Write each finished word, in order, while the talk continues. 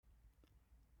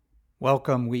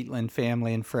Welcome, Wheatland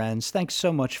family and friends. Thanks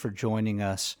so much for joining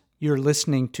us. You're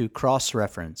listening to Cross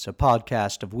Reference, a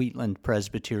podcast of Wheatland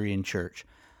Presbyterian Church.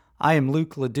 I am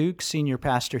Luke LeDuc, senior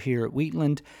pastor here at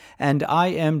Wheatland, and I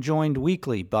am joined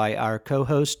weekly by our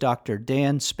co-host, Dr.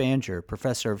 Dan Spanger,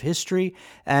 professor of history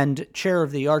and chair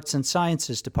of the Arts and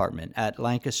Sciences Department at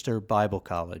Lancaster Bible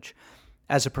College.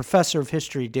 As a professor of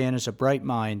history, Dan is a bright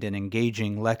mind and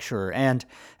engaging lecturer, and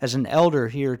as an elder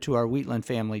here to our Wheatland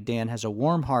family, Dan has a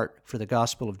warm heart for the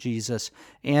gospel of Jesus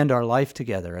and our life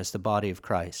together as the body of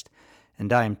Christ.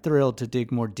 And I am thrilled to dig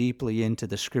more deeply into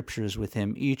the scriptures with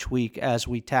him each week as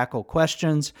we tackle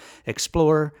questions,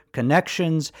 explore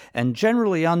connections, and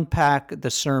generally unpack the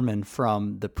sermon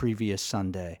from the previous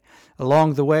Sunday.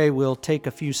 Along the way, we'll take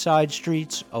a few side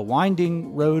streets, a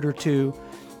winding road or two,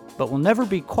 but will never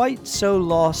be quite so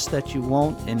lost that you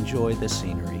won't enjoy the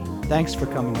scenery. Thanks for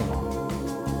coming along.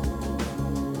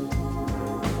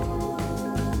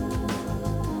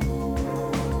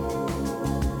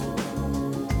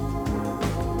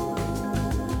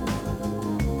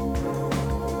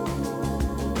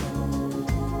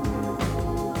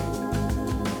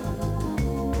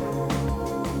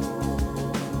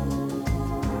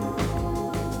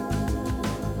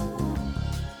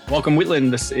 Welcome,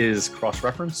 Wheatland. This is Cross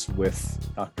Reference with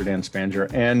Dr. Dan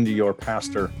Spanger and your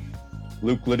pastor,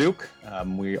 Luke LeDuc.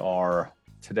 We are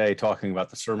today talking about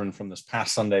the sermon from this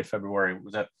past Sunday, February.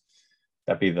 Was that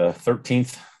be the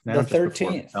 13th? Now, the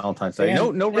 13th. Valentine's Day.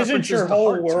 Dan, No references isn't your to whole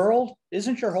hearts. world?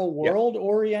 Isn't your whole world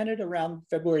oriented around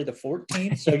February the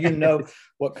 14th? So you know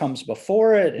what comes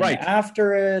before it and Right.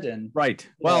 after it, and Right.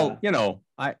 Well,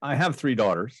 I have three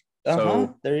daughters.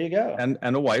 So there you go. and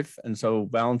a wife, and so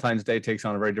Valentine's Day takes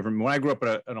on a very different. When I grew up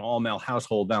in an all-male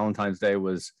household, Valentine's Day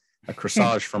was a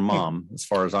corsage for mom, as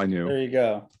far as I knew. There you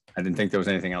go. I didn't think there was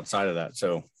anything outside of that,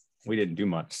 so we didn't do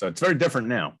much. So it's very different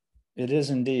now. It is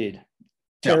indeed.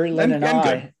 Yeah, Terry Lynn and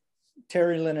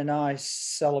and I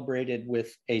celebrated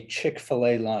with a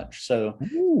Chick-fil-A lunch. So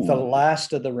Ooh, the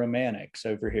last of the romantics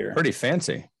over here. pretty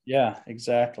fancy. Yeah,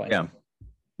 exactly. Yeah.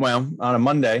 Well, on a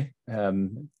Monday,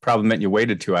 probably meant you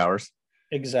waited 2 hours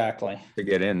Exactly. to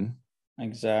get in,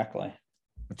 Exactly.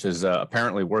 which is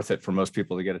apparently worth it for most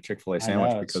people to get a Chick-fil-A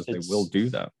sandwich know, because they will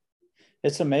do that.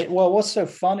 It's amazing. Well, what's so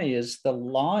funny is the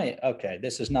line. Okay,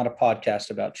 this is not a podcast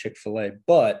about Chick-fil-A,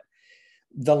 but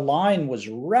the line was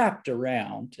wrapped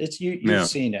around. You've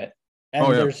seen it,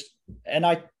 and and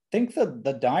I think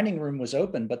the dining room was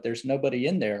open, but there's nobody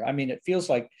in there. I mean, it feels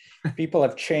like people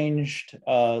have changed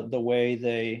the way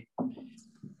they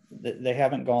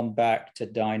haven't gone back to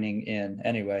dining in.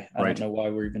 Anyway, I don't know why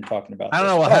we're even talking about. I don't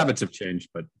know what habits have changed,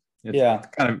 but it's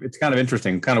kind of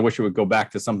interesting. Kind of wish it would go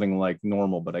back to something like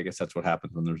normal, but I guess that's what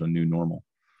happens when there's a new normal.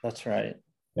 That's right.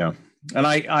 Yeah, and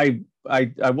I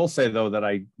will say though that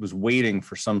I was waiting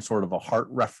for some sort of a heart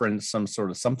reference, some sort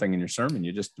of something in your sermon.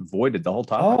 You just avoided the whole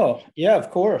topic. Oh yeah,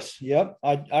 of course. Yep.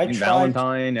 I tried.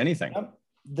 Valentine, anything.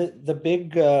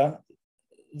 The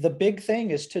big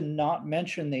thing is to not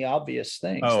mention the obvious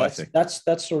things. Oh, I see.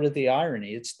 That's sort of the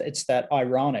irony. It's that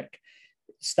ironic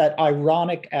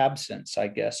absence, I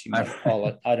guess you might call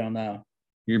it. I don't know.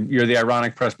 You're the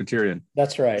ironic Presbyterian.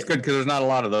 That's right. It's good because there's not a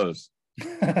lot of those.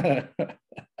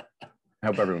 I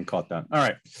hope everyone caught that. All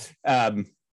right.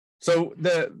 So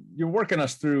you're working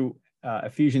us through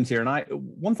Ephesians here, and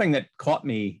one thing that caught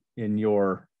me in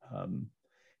your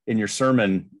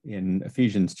sermon in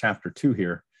Ephesians chapter 2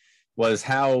 here was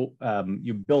how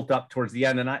you built up towards the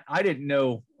end. And I didn't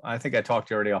know. I think I talked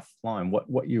to you already offline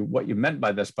what you meant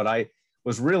by this, but I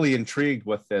was really intrigued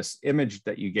with this image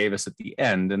that you gave us at the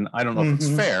end. And I don't know if it's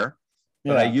fair,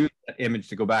 but I used that image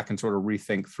to go back and sort of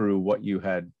rethink through what you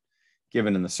had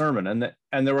given in the sermon.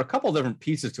 And there were a couple of different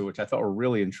pieces to it, which I thought were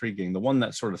really intriguing. The one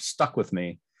that sort of stuck with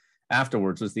me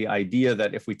afterwards was the idea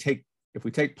that if we take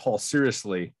Paul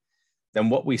seriously, then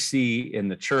what we see in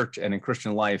the church and in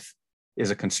Christian life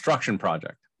is a construction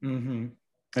project. Mm-hmm.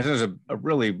 And there's a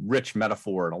really rich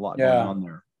metaphor and a lot going on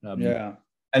there.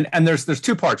 And there's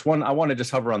two parts. One, I want to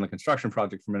just hover on the construction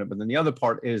project for a minute, but then the other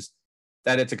part is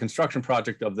that it's a construction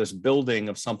project of this building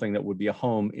of something that would be a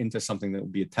home into something that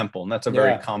would be a temple. And that's a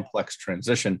very complex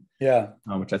transition,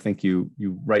 which I think you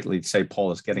rightly say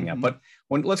Paul is getting at. But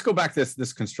let's go back to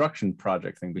this construction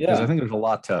project thing, because I think there's a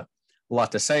lot to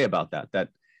say about that. That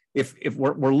if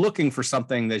we're looking for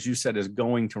something, as you said, is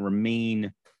going to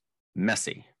remain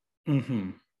messy.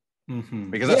 Mm-hmm. Mm-hmm.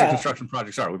 Because that's what construction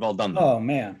projects are. We've all done them. Oh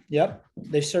man. Yep.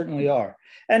 They certainly are.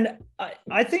 And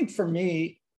I think for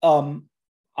me, one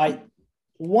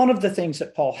of the things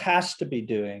that Paul has to be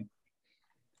doing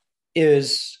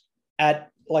is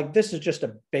this is just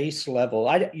a base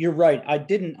level. You're right. I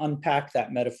didn't unpack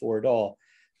that metaphor at all.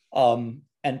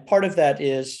 And part of that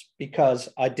is because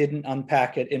I didn't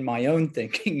unpack it in my own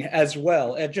thinking as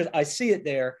well. I see it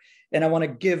there, and I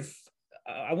want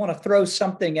to throw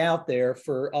something out there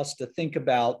for us to think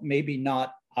about. Maybe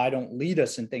not, I don't lead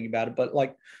us in thinking about it, but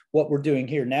like what we're doing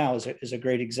here now is a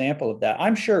great example of that.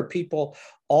 I'm sure people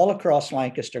all across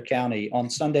Lancaster County on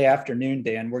Sunday afternoon,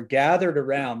 Dan, were gathered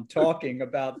around talking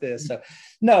about this. So,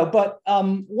 no, but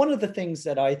one of the things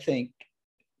that I think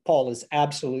Paul is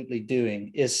absolutely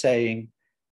doing is saying,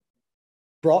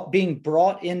 being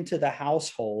brought into the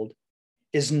household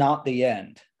is not the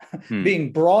end.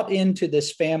 Being brought into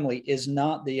this family is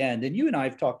not the end. And you and I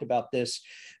have talked about this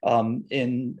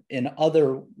in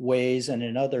other ways and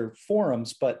in other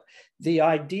forums, but the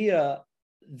idea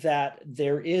that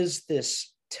there is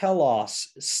this telos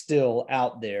still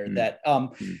out there, that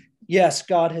yes,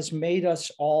 God has made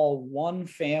us all one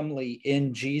family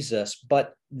in Jesus,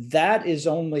 but that is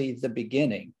only the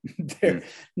beginning.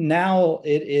 Now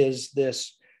it is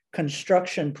this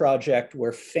construction project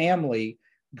where family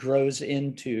grows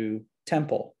into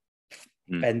temple.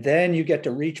 And then you get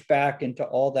to reach back into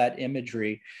all that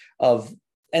imagery of,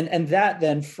 and that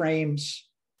then frames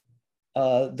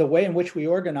the way in which we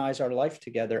organize our life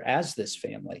together as this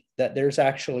family, that there's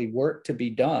actually work to be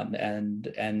done,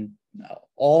 and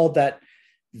all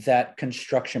that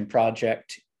construction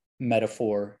project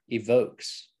metaphor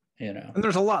evokes, And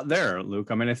there's a lot there, Luke.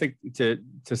 I mean, I think to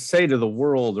say to the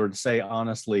world, or to say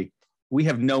honestly, we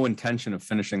have no intention of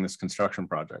finishing this construction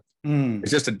project.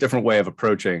 It's just a different way of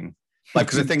approaching. Like,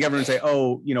 because I think everyone say,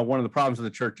 oh, one of the problems with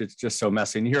the church, it's just so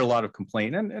messy. And you hear a lot of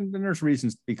complaint, and there's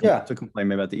reasons to complain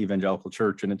maybe about the evangelical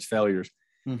church and its failures.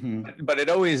 But it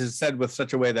always is said with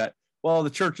such a way that, well,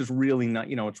 the church is really not,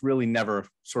 it's really never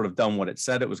sort of done what it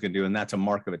said it was going to do. And that's a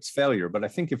mark of its failure. But I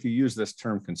think if you use this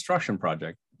term construction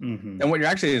project, then what you're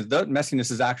actually is, the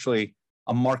messiness is actually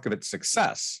a mark of its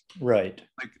success. Right.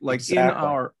 Like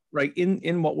exactly.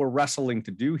 in what we're wrestling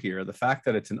to do here, the fact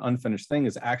that it's an unfinished thing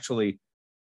is actually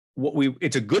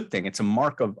it's a good thing. It's a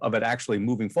mark of it actually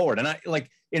moving forward. And I, like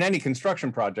in any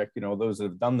construction project, those that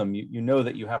have done them, you know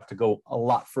that you have to go a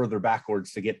lot further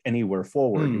backwards to get anywhere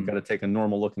forward. You've got to take a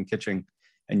normal looking kitchen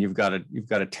and you've got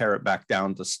to tear it back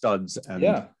down to studs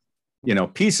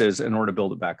and pieces in order to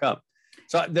build it back up.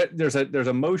 So there's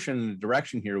a motion and a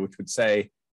direction here which would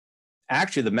say,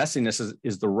 actually, the messiness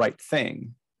is the right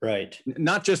thing. Right.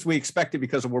 Not just we expect it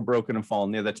because we're broken and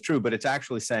fallen. Yeah, that's true. But it's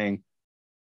actually saying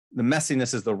the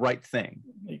messiness is the right thing.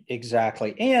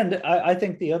 Exactly. And I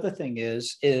think the other thing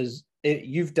is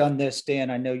you've done this, Dan.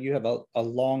 I know you have a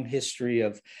long history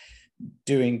of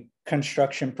doing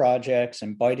construction projects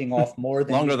and biting off more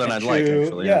than longer than I'd like,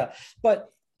 actually. Yeah. But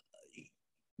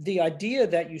the idea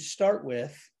that you start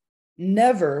with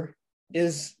never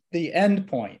is the end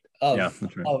point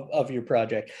of your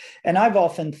project. And I've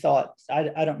often thought,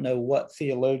 I don't know what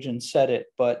theologian said it,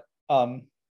 but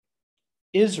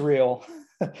Israel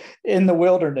in the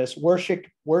wilderness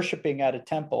worshiping at a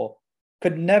temple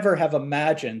could never have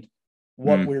imagined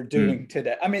what we're doing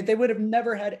today. I mean, they would have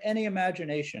never had any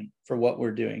imagination for what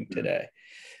we're doing today.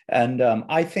 And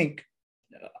I think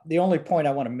the only point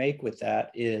I want to make with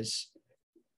that is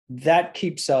that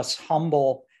keeps us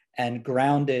humble and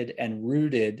grounded and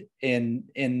rooted in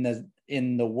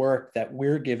the work that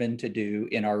we're given to do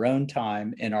in our own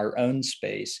time, in our own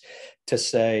space, to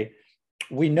say,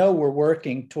 we know we're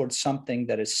working towards something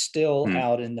that is still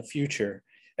out in the future,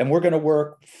 and we're going to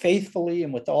work faithfully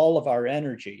and with all of our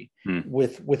energy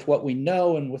with what we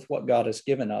know and with what God has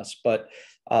given us. But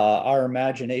our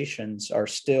imaginations are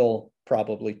still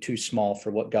probably too small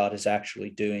for what God is actually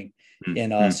doing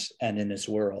in us and in his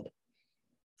world.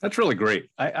 That's really great.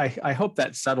 I hope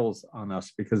that settles on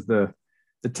us, because the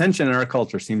tension in our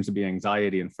culture seems to be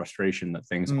anxiety and frustration that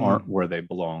things aren't where they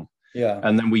belong. Yeah.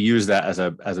 And then we use that as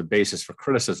a basis for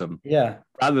criticism. Yeah.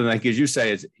 Rather than, like, as you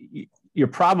say, you're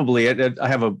probably, I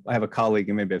have a colleague,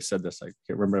 and maybe I've said this, I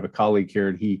can't remember, I have a colleague here,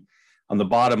 and he, on the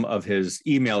bottom of his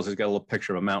emails, has got a little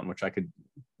picture of a mountain, which I could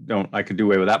do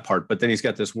away with that part. But then he's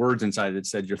got this words inside that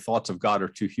said, your thoughts of God are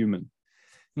too human.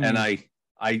 And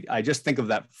I just think of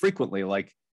that frequently.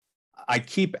 Like, I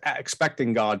keep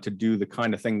expecting God to do the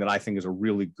kind of thing that I think is a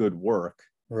really good work.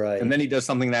 Right. And then he does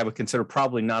something that I would consider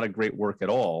probably not a great work at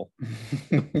all.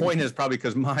 The point is probably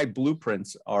because my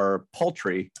blueprints are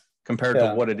paltry compared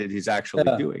to what it is he's actually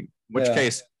doing. In which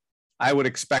case, I would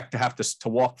expect to have to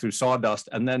walk through sawdust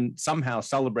and then somehow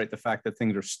celebrate the fact that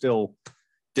things are still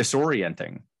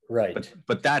disorienting. Right.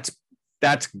 But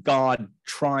that's God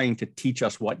trying to teach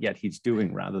us what yet he's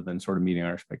doing, rather than sort of meeting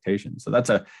our expectations.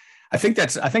 So I think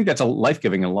that's a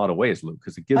life-giving in a lot of ways, Luke,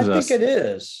 because it gives us it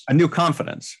is a new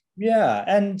confidence. Yeah.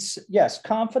 And yes,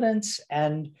 confidence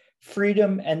and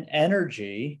freedom and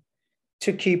energy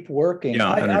to keep working.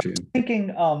 Yeah, I energy. was thinking,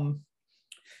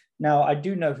 now I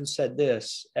do know who said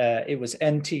this. It was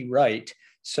N.T. Wright.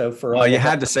 So for you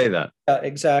had to say that.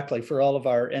 Exactly. For all of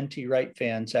our N.T. Wright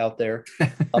fans out there.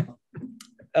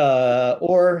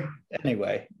 Or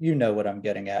anyway, you know what I'm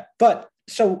getting at. But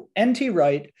so N.T.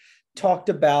 Wright talked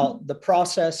about the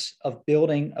process of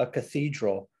building a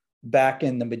cathedral back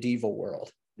in the medieval world.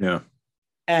 Yeah.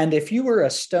 And if you were a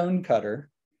stonecutter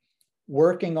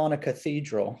working on a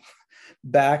cathedral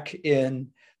back in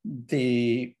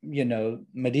the,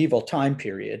 medieval time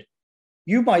period,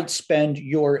 you might spend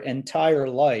your entire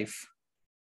life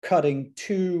cutting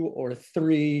 2 or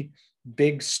 3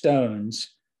 big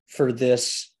stones for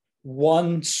this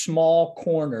one small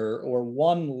corner or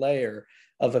one layer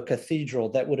of a cathedral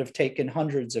that would have taken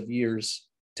hundreds of years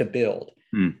to build.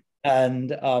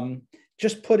 And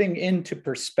just putting into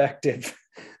perspective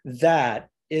that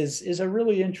is a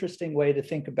really interesting way to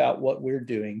think about what we're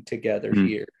doing together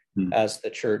here as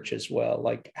the church as well.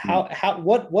 Like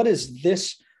what is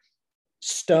this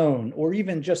stone, or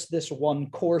even just this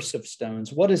one course of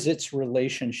stones, what is its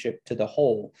relationship to the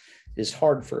whole, is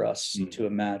hard for us to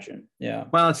imagine. Yeah.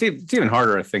 Well, it's even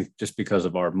harder, I think, just because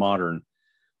of our modern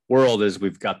world, is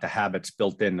we've got the habits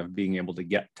built in of being able to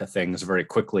get to things very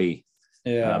quickly.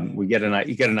 Yeah. You get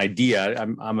an idea.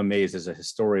 I'm amazed as a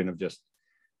historian of just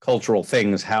cultural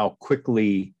things, how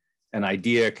quickly an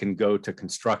idea can go to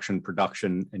construction,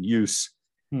 production, and use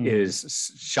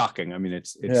is shocking. I mean,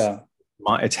 it's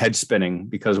head spinning,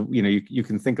 because you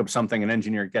can think of something, an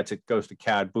engineer gets it, goes to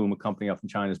CAD, boom, a company up in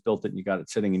China has built it, and you got it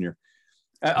sitting in your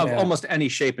of almost any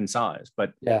shape and size.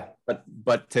 But to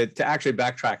actually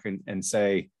backtrack and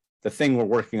say the thing we're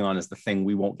working on is the thing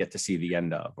we won't get to see the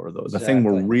end of, or the thing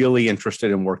we're really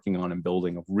interested in working on and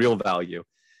building of real value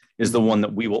is the one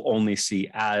that we will only see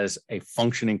as a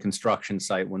functioning construction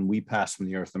site when we pass from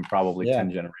the earth in probably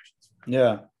 10 generations.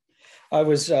 Yeah. I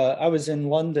was in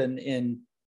London in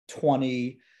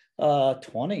 2020,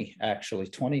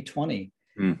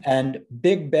 and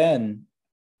Big Ben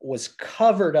was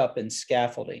covered up in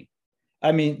scaffolding.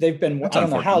 I mean, they've been, I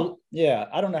don't know how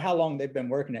long they've been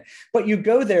working it, but you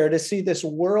go there to see this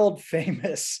world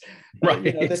famous,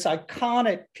 this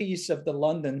iconic piece of the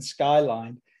London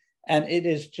skyline, and it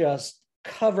is just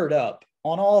covered up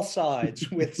on all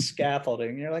sides with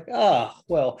scaffolding. You're like,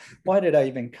 well, why did I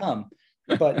even come?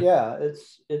 But yeah,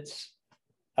 it's,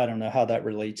 I don't know how that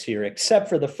relates here, except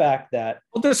for the fact that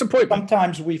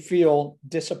sometimes we feel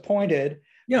disappointed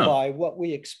by what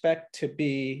we expect to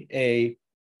be a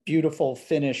beautiful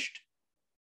finished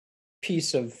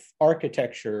piece of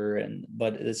architecture,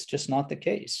 but it's just not the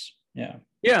case.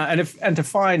 And to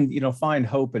find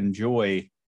hope and joy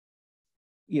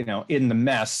in the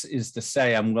mess is to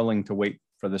say, I'm willing to wait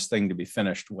for this thing to be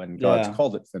finished when God's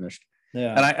called it finished.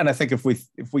 And I think if we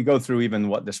go through even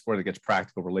where it gets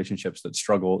practical relationships that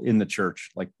struggle in the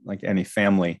church, like any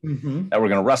family that we're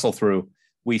going to wrestle through,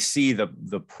 we see the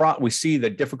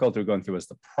difficulty we're going through as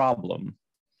the problem.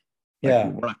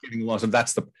 We're not getting along. So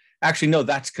that's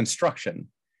that's construction.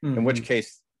 In which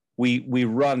case we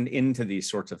run into these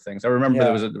sorts of things. I remember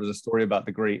there was a story about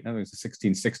I think it was the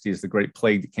 1660s, the Great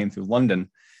Plague that came through London,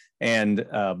 and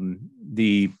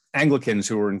the Anglicans,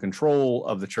 who were in control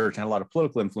of the church and had a lot of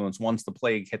political influence, once the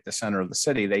plague hit the center of the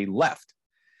city, they left.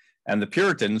 And the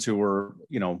Puritans, who were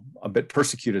a bit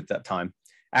persecuted at that time,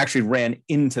 actually ran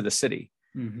into the city.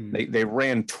 They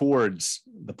ran towards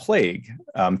the plague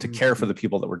to care for the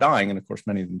people that were dying. And of course,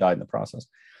 many of them died in the process.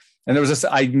 And there was this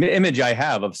image I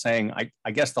have of saying,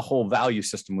 I guess the whole value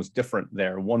system was different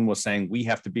there. One was saying, we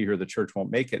have to be here, the church won't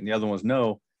make it. And the other one was,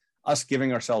 no, us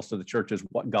giving ourselves to the church is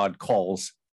what God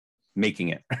calls making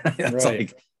it. It's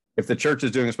like, if the church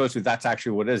is doing it's supposed to, that's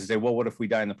actually what it is. You say, well, what if we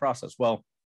die in the process? Well,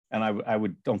 and I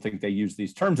don't think they use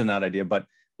these terms in that idea, but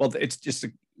it's just,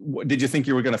 did you think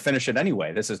you were going to finish it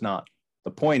anyway?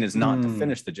 The point is not to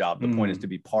finish the job. The point is to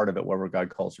be part of it wherever God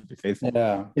calls you to be faithful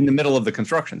in the middle of the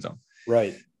construction zone.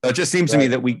 Right. So it just seems to me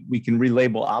that we can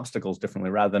relabel obstacles differently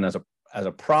rather than as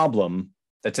a problem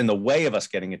that's in the way of us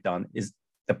getting it done. Is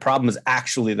the problem is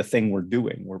actually the thing we're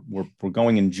doing. We're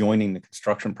going and joining the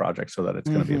construction project so that it's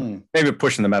going to be maybe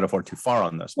pushing the metaphor too far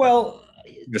on this. Well,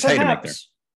 just perhaps,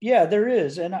 there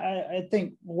is. And I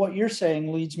think what you're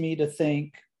saying leads me to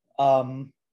think,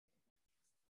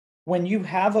 when you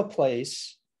have a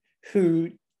place who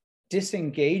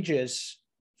disengages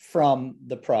from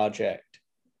the project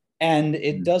and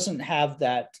it doesn't have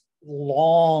that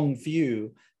long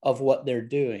view of what they're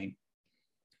doing,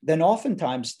 then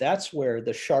oftentimes that's where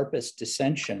the sharpest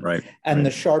dissension and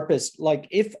the sharpest, like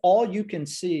if all you can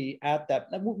see at that,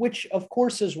 which of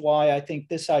course is why I think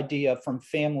this idea from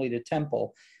family to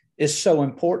temple is so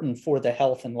important for the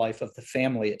health and life of the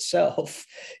family itself,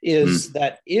 is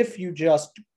that if you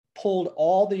just pulled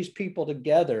all these people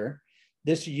together,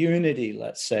 this unity,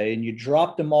 let's say, and you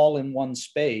dropped them all in one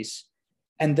space,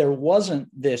 and there wasn't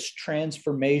this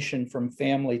transformation from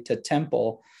family to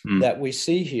temple that we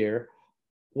see here,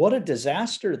 what a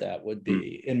disaster that would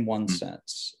be in one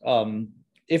sense.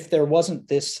 If there wasn't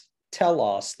this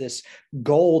telos, this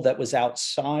goal that was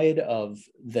outside of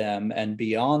them and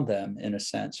beyond them, in a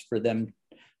sense,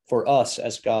 for us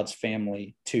as God's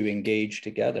family to engage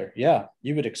together. Yeah,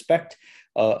 you would expect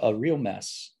a real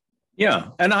mess. Yeah,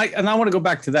 and I want to go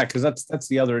back to that, because that's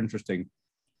the other interesting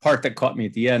part that caught me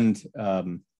at the end,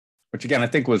 which again I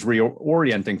think was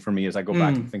reorienting for me as I go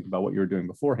back and think about what you were doing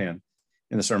beforehand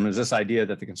in the sermon, is this idea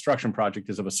that the construction project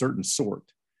is of a certain sort.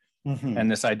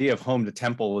 And this idea of home to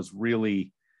temple is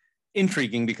really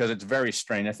intriguing because it's very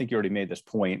strange. I think you already made this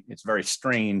point. It's very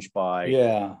strange by,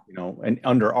 and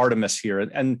under Artemis here.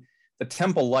 And the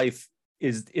temple life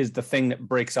is the thing that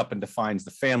breaks up and defines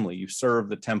the family. You serve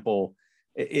the temple.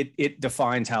 It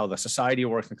defines how the society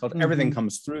works and culture. Everything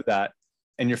comes through that.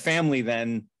 And your family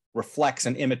then reflects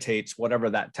and imitates whatever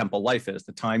that temple life is,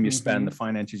 the time you spend, the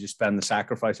finances you spend, the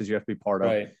sacrifices you have to be part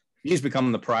of. These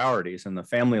become the priorities, and the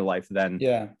family life then,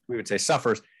 we would say,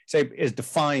 is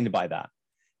defined by that.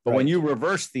 But when you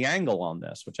reverse the angle on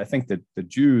this, which I think that the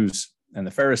Jews and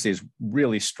the Pharisees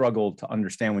really struggled to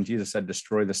understand when Jesus said,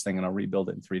 destroy this thing and I'll rebuild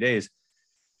it in 3 days,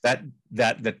 that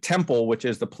the temple, which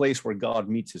is the place where God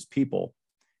meets his people,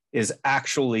 is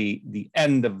actually the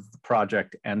end of the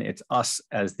project, and it's us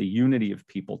as the unity of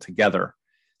people together.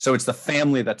 So it's the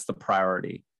family that's the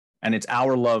priority, and it's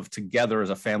our love together as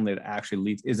a family that actually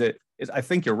leads. I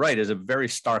think you're right, is a very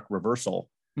stark reversal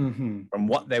from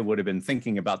what they would have been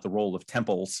thinking about the role of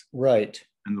temples, and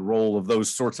the role of those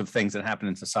sorts of things that happen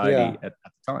in society at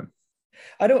the time.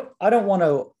 I don't want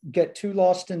to get too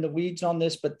lost in the weeds on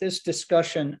this, but this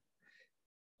discussion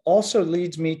also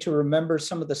leads me to remember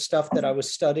some of the stuff that I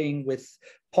was studying with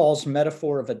Paul's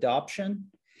metaphor of adoption.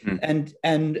 And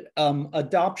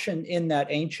adoption in that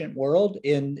ancient world,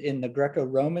 in the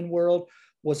Greco-Roman world,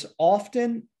 was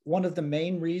often one of the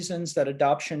main reasons that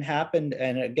adoption happened.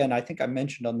 And again, I think I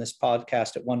mentioned on this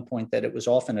podcast at one point that it was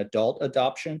often adult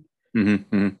adoption,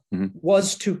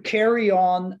 was to carry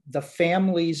on the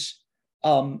family's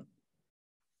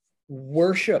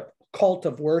cult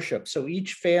of worship. So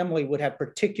each family would have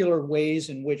particular ways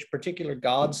in which particular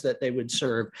gods that they would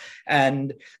serve.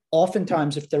 And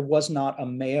oftentimes, if there was not a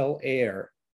male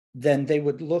heir, then they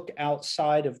would look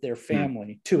outside of their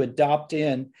family to adopt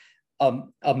in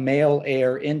a male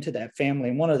heir into that family.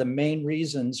 And one of the main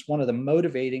reasons, one of the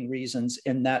motivating reasons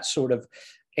in that sort of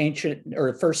ancient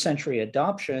or first century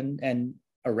adoption, and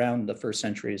around the first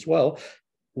century as well,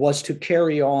 was to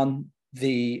carry on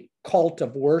the cult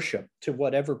of worship to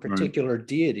whatever particular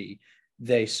deity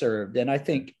they served. And I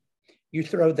think you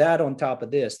throw that on top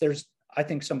of this, I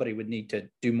think somebody would need to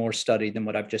do more study than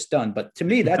what I've just done. But to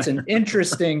me, that's an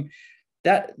interesting,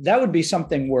 that would be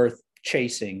something worth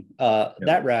chasing.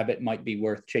 That rabbit might be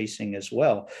worth chasing as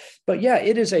well. But yeah,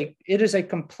 it is a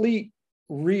complete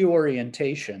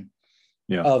reorientation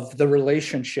of the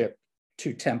relationship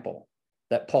to temple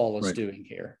that Paul is doing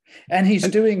here. And he's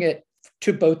doing it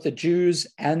to both the Jews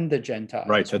and the Gentiles.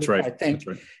 I think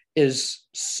is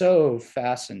so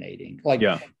fascinating. Like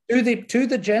to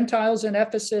the Gentiles in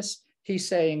Ephesus, he's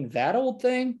saying that old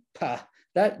thing,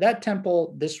 that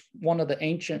temple, this one of the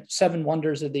ancient 7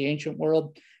 wonders of the ancient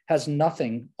world, has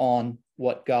nothing on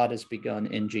what God has begun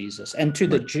in Jesus. And to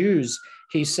the Jews,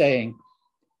 he's saying,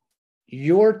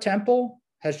 your temple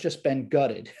has just been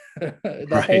gutted.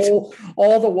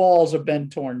 All the walls have been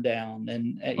torn down.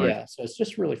 And so it's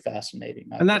just really fascinating.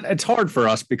 And that it's hard for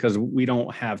us because we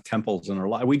don't have temples in our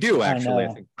life. We do actually,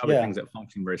 I think probably things that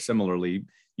function very similarly.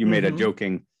 You made a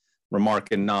joking remark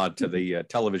and nod to the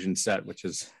television set, which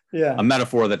is a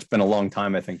metaphor that's been a long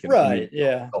time, I think, in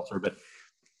culture.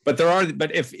 But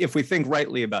if we think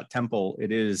rightly about temple,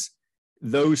 it is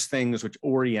those things which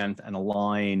orient and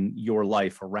align your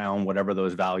life around whatever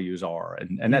those values are.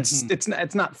 And that's it's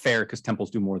not fair because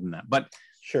temples do more than that. But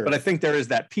I think there is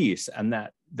that piece, and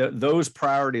that those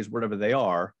priorities, whatever they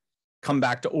are, come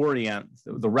back to orient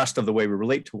the rest of the way we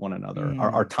relate to one another.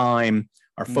 Our time,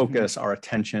 our focus, our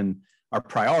attention, our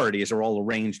priorities are all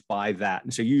arranged by that.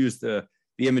 And so you use the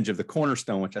image of the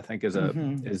cornerstone, which I think is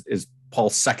is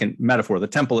Paul's second metaphor. The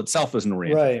temple itself is an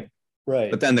orientation.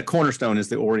 Right. But then the cornerstone is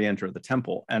the orienter of the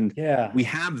temple. And we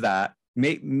have that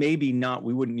maybe not,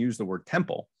 we wouldn't use the word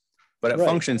temple, but it Right.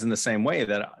 functions in the same way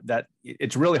that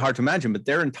it's really hard to imagine, but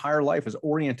their entire life is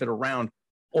oriented around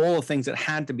all the things that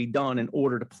had to be done in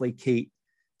order to placate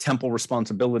temple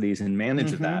responsibilities and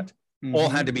manage that all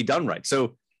had to be done right.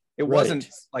 So it wasn't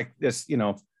like this, I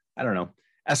don't know,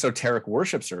 esoteric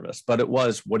worship service, but it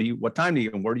was, what time do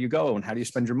you, and where do you go, and how do you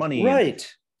spend your money? Right.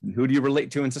 And who do you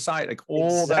relate to in society? Like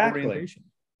all that orientation,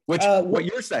 which what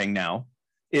you're saying now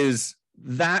is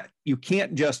that you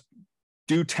can't just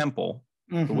do temple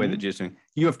the way that Jesus doing.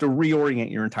 You have to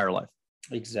reorient your entire life.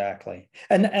 Exactly.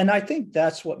 And I think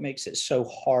that's what makes it so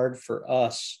hard for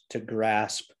us to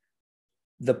grasp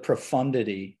the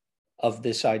profundity of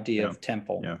this idea of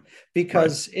temple.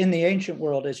 Because in the ancient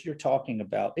world, as you're talking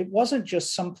about, it wasn't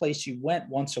just someplace you went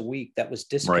once a week that was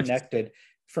disconnected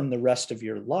from the rest of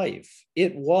your life.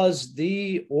 It was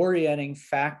the orienting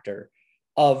factor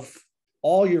of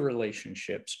all your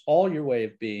relationships, all your way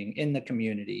of being in the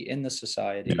community, in the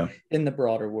society, in the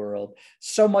broader world,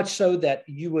 so much so that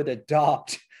you would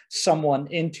adopt someone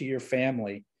into your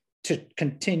family to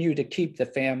continue to keep the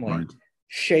family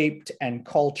shaped and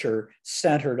culture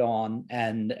centered on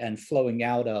and flowing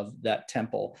out of that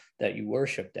temple that you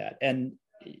worshiped at. And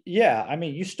I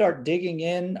mean, you start digging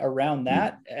in around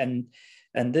that, and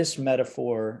this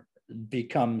metaphor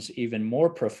becomes even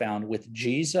more profound with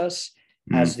Jesus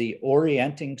as the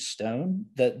orienting stone.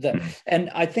 And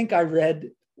I think I read,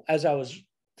 as I was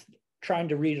trying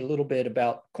to read a little bit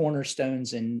about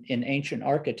cornerstones in ancient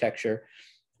architecture,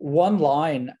 one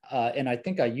line, and I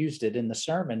think I used it in the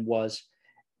sermon, was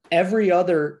every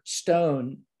other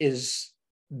stone is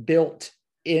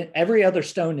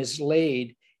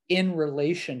laid in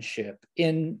relationship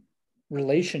to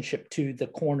the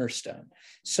cornerstone.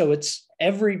 So it's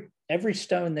every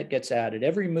stone that gets added,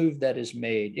 every move that is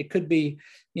made. It could be,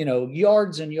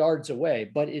 yards and yards away,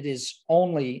 but it is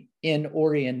only in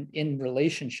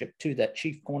relationship to that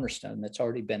chief cornerstone that's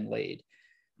already been laid.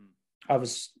 I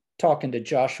was talking to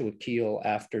Joshua Keel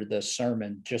after the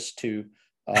sermon just to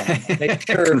make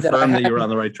sure confirm that you were on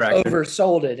the right track.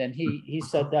 Oversold it, and he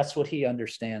said that's what he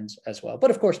understands as well.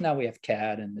 But of course, now we have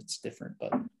CAD, and it's different.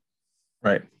 But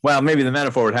right. Well, maybe the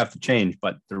metaphor would have to change,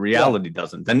 but the reality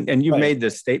doesn't. And you made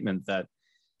this statement that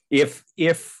if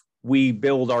we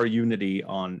build our unity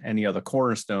on any other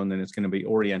cornerstone, then it's going to be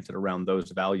oriented around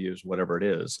those values, whatever it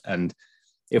is. And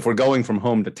if we're going from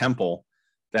home to temple,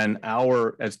 then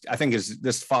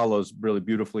this follows really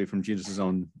beautifully from Jesus'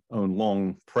 own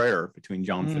long prayer between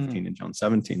John 15 and John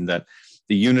 17, that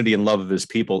the unity and love of his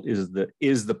people is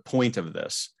the point of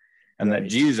this. And that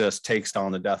Jesus takes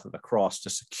on the death of the cross to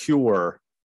secure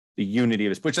the unity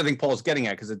of his, which I think Paul's getting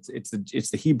at, because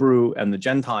it's the Hebrew and the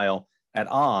Gentile at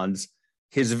odds.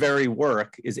 His very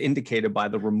work is indicated by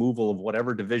the removal of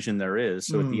whatever division there is.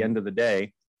 So at the end of the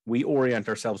day, we orient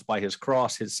ourselves by his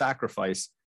cross, his sacrifice,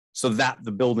 so that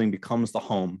the building becomes the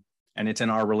home, and it's in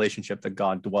our relationship that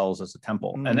God dwells as a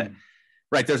temple. And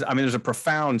there's a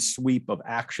profound sweep of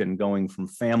action going from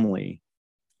family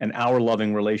and our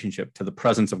loving relationship to the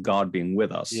presence of God being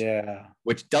with us,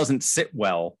 which doesn't sit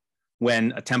well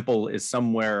when a temple is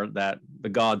somewhere that the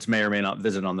gods may or may not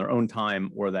visit on their own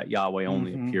time, or that Yahweh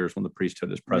only appears when the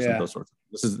priesthood is present. Those sorts of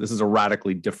things. This is a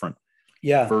radically different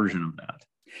version of that.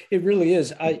 It really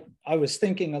is. I was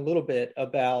thinking a little bit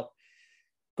about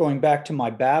going back to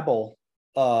my Babel,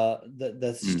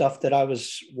 the stuff that I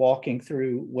was walking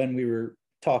through when we were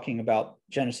talking about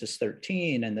Genesis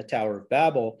 13 and the Tower of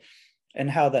Babel, and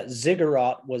how that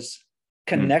ziggurat was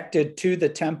connected to the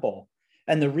temple.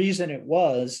 And the reason it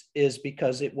is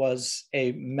because it was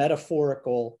a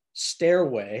metaphorical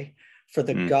stairway for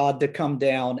the God to come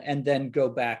down and then go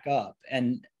back up.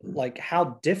 And like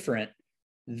how different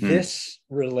this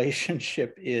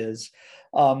relationship is.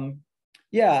 One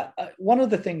of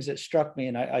the things that struck me,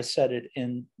 and I said it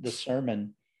in the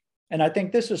sermon, and I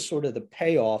think this is sort of the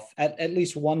payoff, at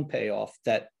least one payoff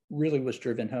that really was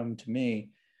driven home to me,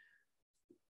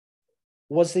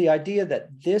 was the idea that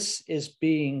this is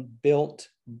being built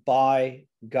by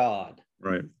God.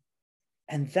 Right.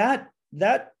 And that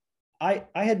I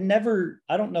had never,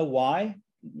 I don't know why.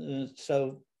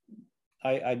 So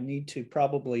I need to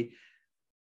probably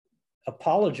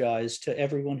apologize to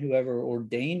everyone who ever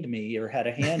ordained me or had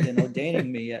a hand in ordaining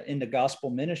me into gospel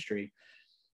ministry.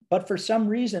 But for some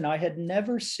reason, I had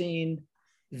never seen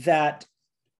that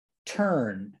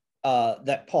turn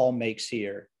that Paul makes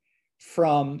here,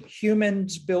 from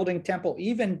humans building temple,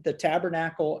 even the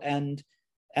tabernacle and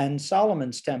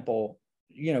Solomon's temple.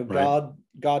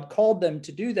 God called them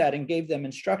to do that and gave them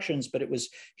instructions, but it was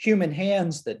human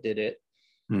hands that did it.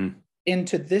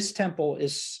 Into this temple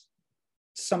is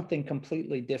something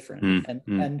completely different.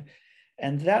 And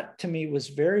And that to me was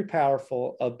very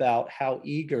powerful about how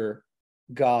eager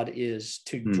God is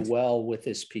to dwell with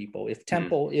his people. If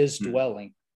temple is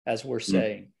dwelling, as we're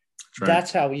saying,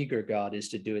 that's how eager God is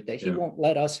to do it, that he won't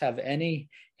let us have any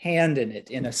hand in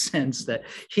it, in a sense, that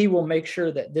he will make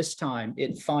sure that this time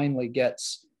it finally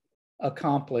gets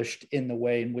accomplished in the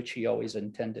way in which he always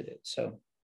intended it. So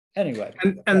anyway.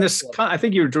 And this, I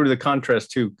think you drew the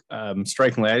contrast too,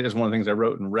 strikingly. Just one of the things I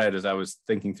wrote and read as I was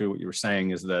thinking through what you were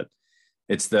saying is that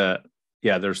it's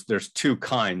there's two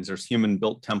kinds. There's human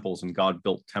built temples and God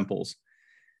built temples.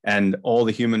 And all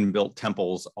the human built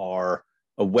temples are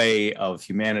a way of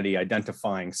humanity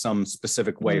identifying some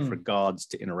specific way for gods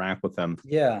to interact with them.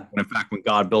 Yeah. And in fact, when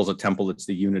God builds a temple, it's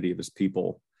the unity of his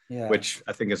people. Yeah. Which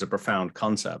I think is a profound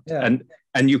concept. Yeah.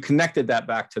 And you connected that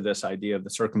back to this idea of the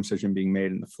circumcision being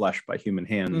made in the flesh by human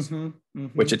hands,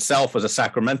 which itself was a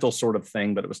sacramental sort of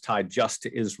thing, but it was tied just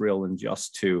to Israel and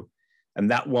and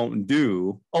that won't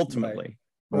do ultimately.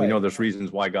 Right. We know there's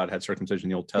reasons why God had circumcision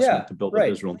in the Old Testament to build up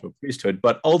Israel into a priesthood,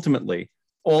 but ultimately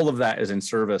all of that is in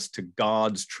service to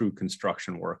God's true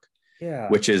construction work,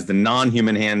 which is the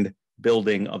non-human hand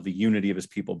building of the unity of his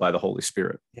people by the Holy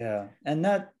Spirit. Yeah. And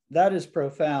that is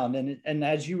profound. And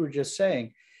as you were just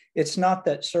saying, it's not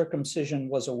that circumcision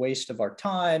was a waste of our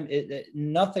time,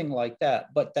 nothing like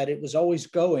that, but that it was always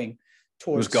going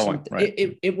towards something.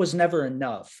 Right. It was never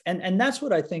enough. And that's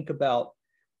what I think about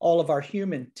all of our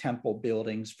human temple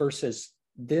buildings versus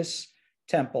this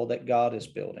temple that God is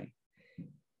building.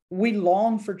 We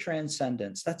long for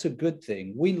transcendence. That's a good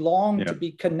thing. We long to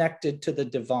be connected to the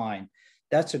divine.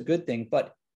 That's a good thing.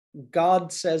 But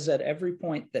God says at every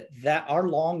point that our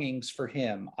longings for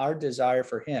him, our desire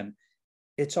for him,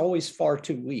 it's always far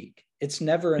too weak. It's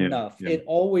never enough. It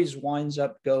always winds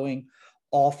up going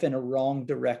off in a wrong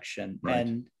direction. Right.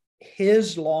 And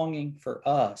his longing for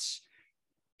us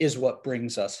is what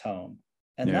brings us home.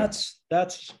 And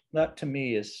that to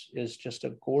me is just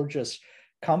a gorgeous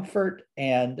comfort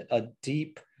and a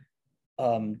deep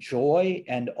joy,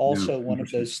 and also one of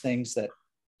those things that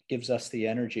gives us the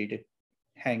energy to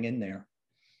hang in there.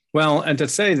 Well, and to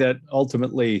say that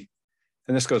ultimately,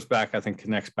 and this goes back, I think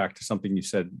connects back to something you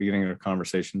said at the beginning of our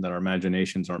conversation, that our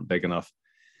imaginations aren't big enough.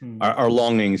 Our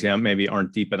longings, maybe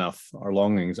aren't deep enough. Our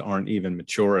longings aren't even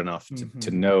mature enough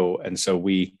to know. And so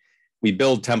we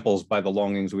build temples by the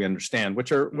longings we understand,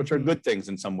 which are good things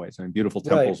in some ways. I mean, beautiful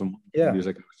temples and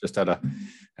music. I was just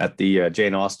at the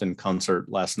Jane Austen concert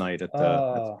last night at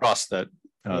the cross that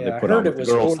they put on. It was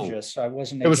gorgeous. I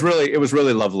wasn't. It was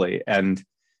really lovely, and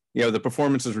the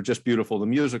performances were just beautiful. The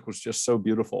music was just so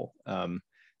beautiful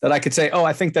that I could say, "Oh,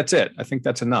 I think that's it. I think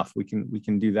that's enough. We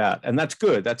can do that," and that's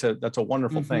good. That's a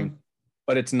wonderful thing.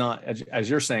 But it's not, as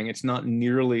you're saying, it's not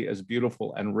nearly as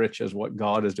beautiful and rich as what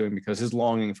God is doing, because his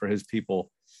longing for his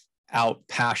people out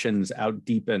passions, out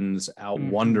deepens, out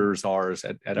wonders ours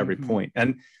at every point.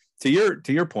 And to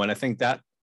your point, I think that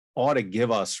ought to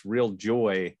give us real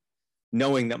joy,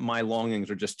 knowing that my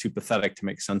longings are just too pathetic to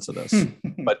make sense of this.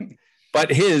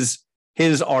 but his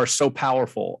are so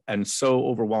powerful and so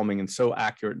overwhelming and so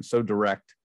accurate and so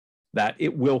direct that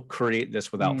it will create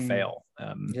this without fail.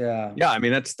 I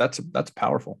mean, that's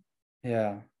powerful.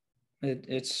 Yeah,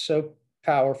 it's so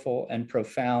powerful and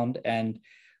profound, and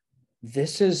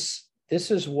this is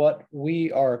what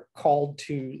we are called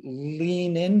to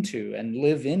lean into and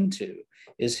live into,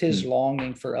 is his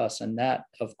longing for us, and that,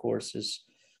 of course, is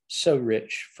so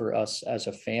rich for us as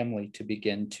a family to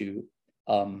begin to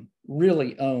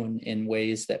really own in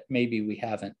ways that maybe we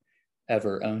haven't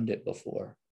ever owned it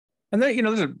before. And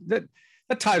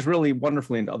that ties really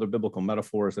wonderfully into other biblical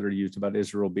metaphors that are used about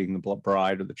Israel being the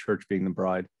bride or the church being the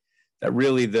bride. That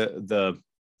really the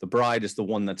bride is the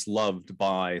one that's loved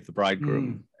by the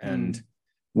bridegroom, and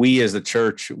we as the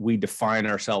church, we define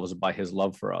ourselves by his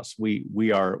love for us.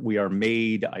 We are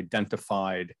made,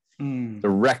 identified,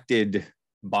 directed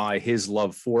by his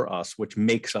love for us, which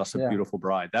makes us a beautiful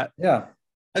bride.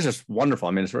 That's just wonderful.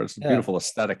 I mean, it's a beautiful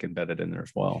aesthetic embedded in there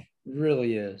as well. It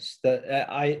really is.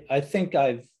 I think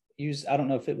I've used, I don't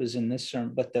know if it was in this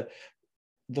sermon, but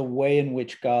the way in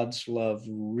which God's love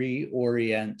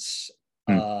reorients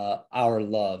our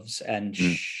loves and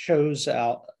shows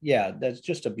out. Yeah, that's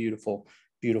just a beautiful,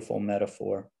 beautiful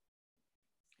metaphor.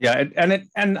 Yeah,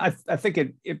 and I think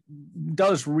it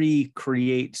does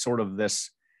recreate sort of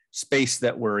this space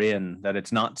that we're in, that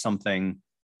it's not something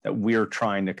that we're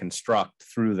trying to construct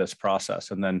through this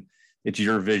process, and then it's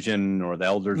your vision or the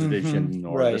elder's vision,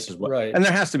 or this is what, and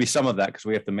there has to be some of that because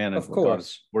we have to manage. Of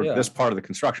course, we're this part of the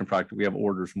construction project. We have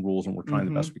orders and rules, and we're trying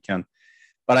the best we can.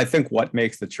 But I think what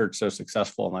makes the church so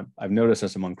successful, and I've noticed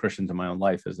this among Christians in my own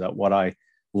life, is that what I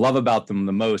love about them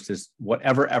the most is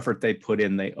whatever effort they put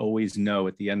in, they always know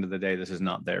at the end of the day, this is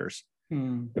not theirs.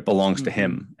 It belongs to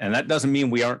him. And that doesn't mean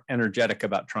we aren't energetic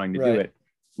about trying to do it.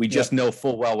 We just know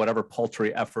full well whatever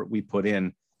paltry effort we put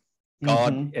in,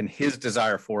 God and his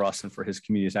desire for us and for his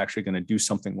community is actually going to do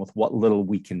something with what little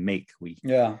we can make. We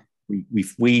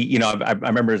you know, I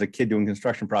remember as a kid doing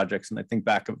construction projects, and I think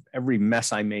back of every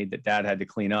mess I made that Dad had to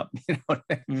clean up, you know,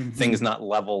 things not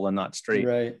level and not straight.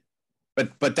 Right.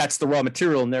 But that's the raw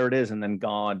material, and there it is. And then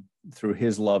God, through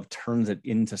his love, turns it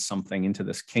into something, into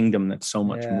this kingdom that's so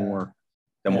much more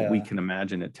than what we can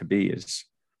imagine it to be.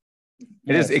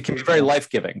 It can be very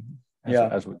life-giving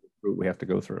as we have to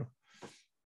go through.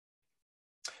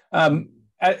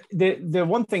 The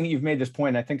one thing that you've made this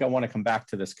point, I think I want to come back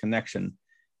to this connection,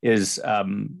 is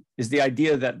the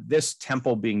idea that this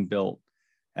temple being built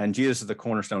and Jesus is the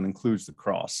cornerstone includes the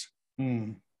cross.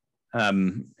 And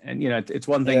you know, it's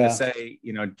one thing to say,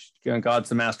 you know, God's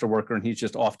the master worker and he's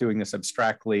just off doing this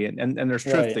abstractly, and there's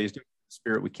truth that he's doing in the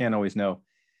spirit. We can't always know,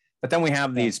 but then we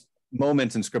have these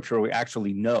moments in scripture where we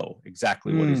actually know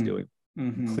exactly what he's doing,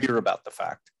 clear about the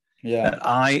fact that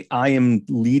I am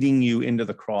leading you into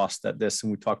the cross, that this,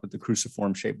 and we talked about the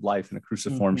cruciform shaped life and a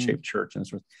cruciform shaped church, and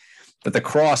sort of, that the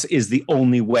cross is the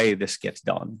only way this gets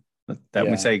done. That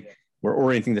we say we're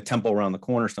orienting the temple around the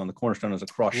cornerstone. The cornerstone has a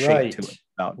cross shape to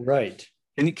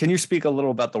it. Can you speak a little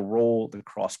about the role the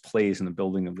cross plays in the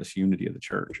building of this unity of the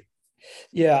church?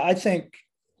 Yeah, I think,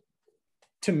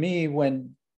 to me,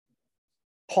 when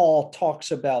Paul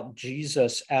talks about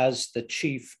Jesus as the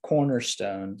chief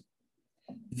cornerstone,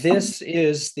 this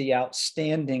is the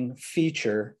outstanding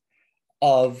feature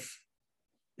of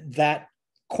that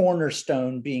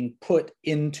cornerstone being put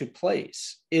into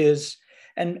place.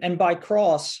 And by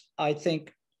cross, I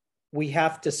think we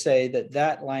have to say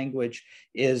that language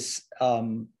is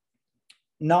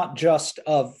not just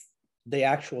of the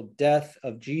actual death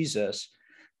of Jesus,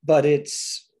 but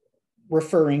it's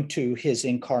referring to his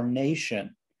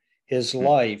incarnation, his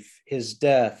life, his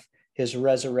death, his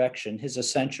resurrection, his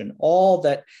ascension, all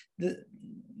that the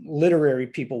literary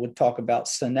people would talk about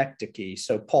synecdoche.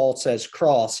 So Paul says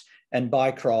cross, and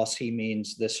by cross, he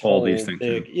means this whole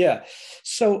big,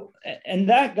 So, and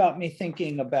that got me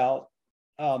thinking about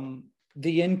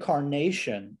the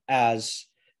incarnation as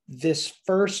this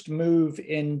first move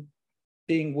in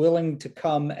being willing to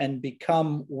come and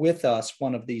become with us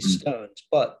one of these stones,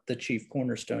 but the chief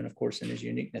cornerstone, of course, in his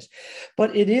uniqueness.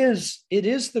 But it is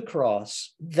the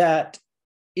cross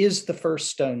is the first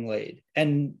stone laid,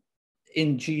 and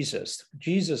in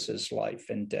Jesus's life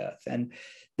and death. And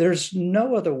there's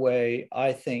no other way,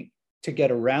 I think, to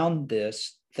get around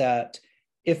this, that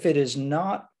if it is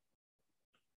not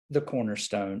the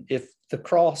cornerstone, if the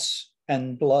cross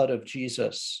and blood of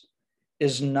Jesus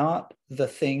is not the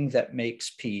thing that makes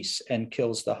peace and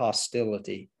kills the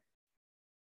hostility,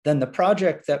 then the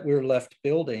project that we're left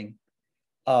building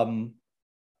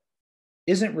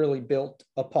isn't really built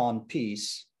upon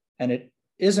peace, and it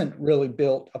isn't really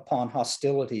built upon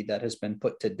hostility that has been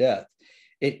put to death.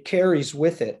 It carries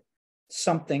with it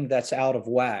something that's out of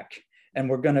whack, and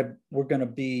we're gonna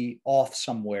be off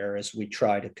somewhere as we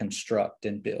try to construct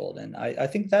and build. And I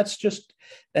think that's just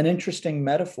an interesting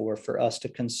metaphor for us to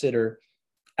consider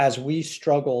as we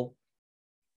struggle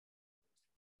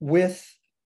with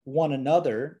one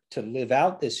another to live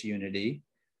out this unity,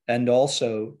 and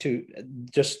also to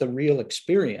just the real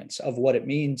experience of what it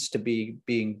means to be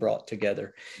being brought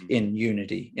together in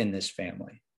unity in this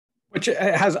family. Which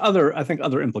has other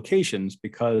implications,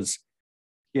 because,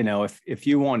 you know, if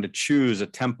you wanted to choose a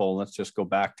temple, let's just go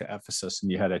back to Ephesus,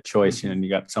 and you had a choice, and you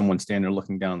got someone standing there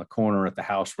looking down the corner at the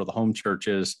house where the home church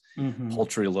is,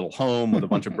 paltry little home with a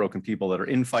bunch of broken people that are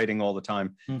infighting all the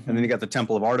time. And then you got the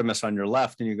temple of Artemis on your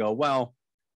left, and you go, well,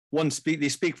 they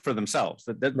speak for themselves.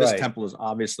 This temple is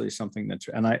obviously something that's,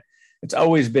 and it's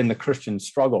always been the Christian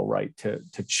struggle, right, to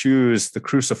choose the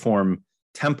cruciform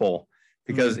temple,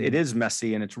 because it is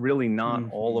messy, and it's really not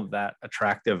all of that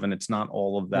attractive, and it's not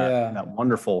all of that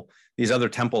wonderful. These other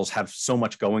temples have so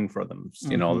much going for them.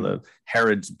 You know, the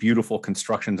Herod's beautiful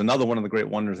constructions, another one of the great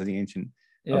wonders of the ancient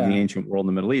world in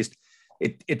the Middle East.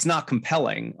 It's not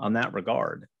compelling on that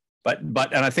regard, but and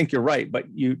I think you're right. But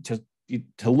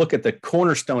to look at the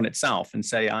cornerstone itself and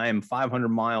say, I am 500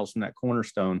 miles from that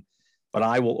cornerstone, but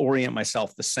I will orient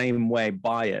myself the same way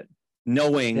by it,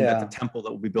 knowing that the temple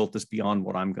that will be built is beyond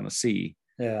what I'm going to see.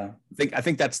 I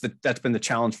think that's been the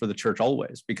challenge for the church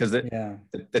always, because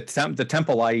the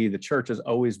temple, i.e. the church, has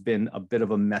always been a bit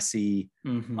of a messy,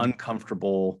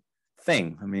 uncomfortable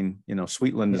thing. I mean, you know,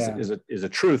 Sweetland is a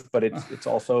truth, but it's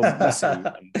also messy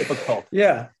and difficult.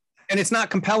 And it's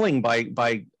not compelling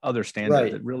by other standards.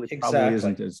 Right. It really Exactly. probably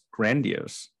isn't as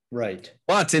grandiose. Right.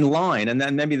 Well, it's in line. And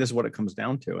then maybe this is what it comes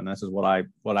down to. And this is what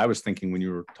I was thinking when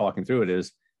you were talking through it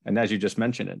is, and as you just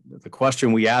mentioned it, the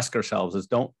question we ask ourselves is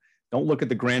don't look at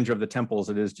the grandeur of the temple as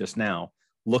it is just now.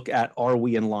 Look at, are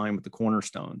we in line with the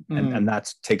cornerstone? And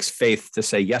that takes faith to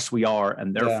say, yes, we are.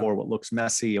 And therefore what looks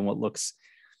messy and what looks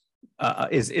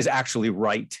is actually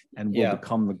right and will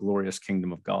become the glorious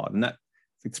kingdom of God. And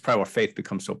it's probably where faith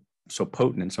becomes so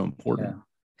potent and so important.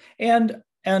 Yeah.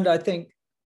 And I think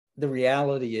the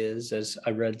reality is, as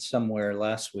I read somewhere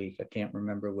last week, I can't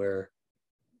remember where,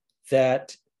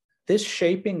 that this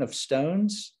shaping of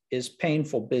stones is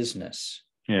painful business.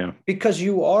 Yeah. Because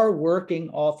you are working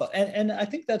off of, and I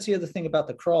think that's the other thing about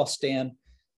the cross, Dan,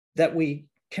 that we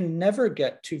can never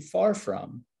get too far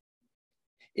from,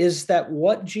 is that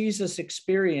what Jesus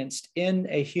experienced in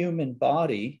a human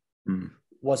body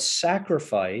was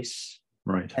sacrifice,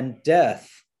 right, and death,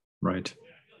 right,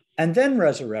 and then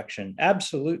resurrection.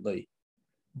 Absolutely.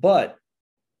 But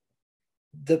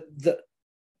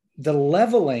the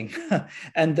leveling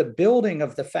and the building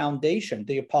of the foundation,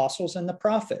 the apostles and the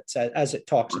prophets, as it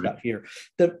talks about here,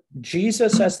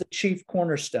 Jesus as the chief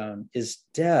cornerstone is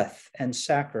death and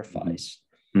sacrifice.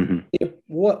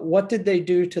 What did they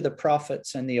do to the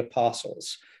prophets and the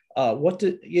apostles?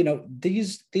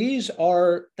 These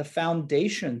are the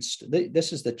foundations.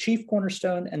 This is the chief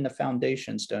cornerstone and the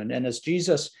foundation stone. And as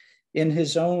Jesus in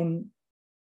his own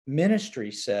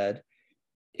ministry said,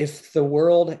 if the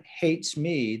world hates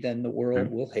me, then the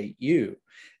world will hate you.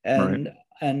 And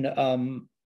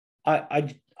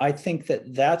I think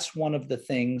that that's one of the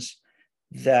things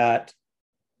that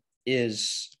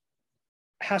has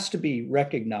to be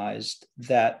recognized,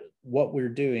 that what we're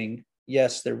doing,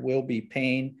 yes, there will be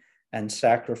pain and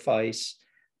sacrifice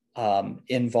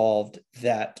involved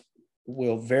that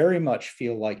will very much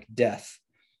feel like death.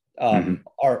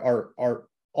 Our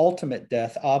ultimate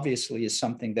death obviously is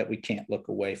something that we can't look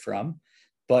away from,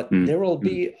 but there will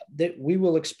be that we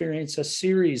will experience a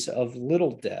series of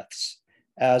little deaths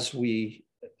as we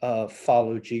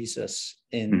follow Jesus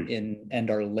and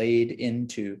are laid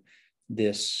into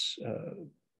this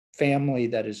family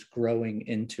that is growing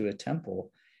into a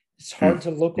temple. It's hard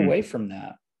to look away from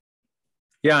that.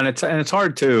 Yeah, and it's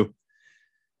hard to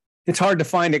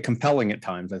find it compelling at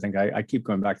times. I think I keep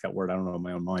going back to that word. I don't know in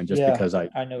my own mind, just because I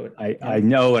know it. I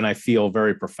know and I feel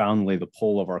very profoundly the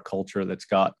pull of our culture that's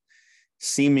got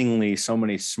seemingly so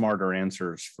many smarter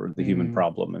answers for the human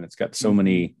problem, and it's got so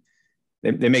many.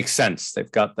 They make sense.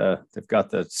 They've got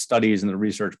the studies and the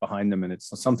research behind them, and it's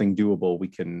something doable. We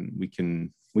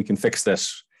can fix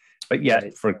this. But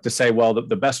yet, to say, well,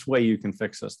 the best way you can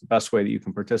fix this, the best way that you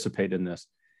can participate in this,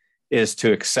 is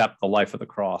to accept the life of the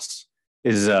cross.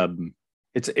 Is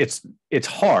it's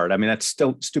hard. I mean, that's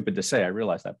still stupid to say. I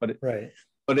realize that, but it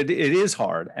is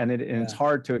hard, and it's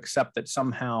hard to accept that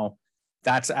somehow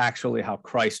that's actually how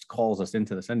Christ calls us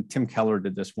into this. And Tim Keller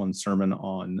did this one sermon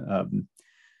on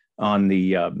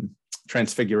the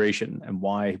transfiguration and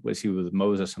why was he with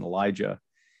Moses and Elijah,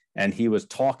 and he was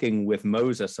talking with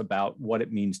Moses about what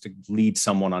it means to lead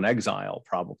someone on exile.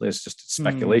 Probably it's just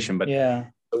speculation, but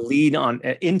lead on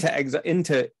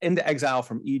into exile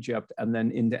from Egypt and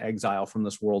then into exile from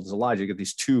this world as Elijah. You get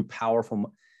these two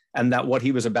powerful, and that what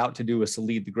he was about to do was to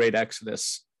lead the great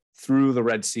exodus through the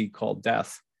Red Sea called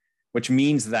death, which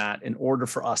means that in order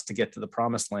for us to get to the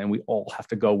promised land, we all have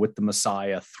to go with the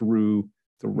Messiah through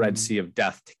the Red Sea of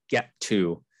death to get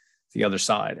to the other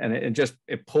side. And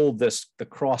it pulled the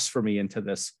cross for me into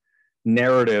this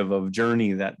narrative of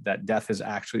journey that death is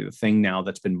actually the thing now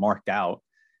that's been marked out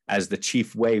as the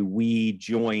chief way we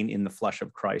join in the flesh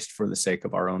of Christ for the sake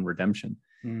of our own redemption.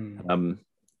 And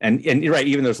you're right,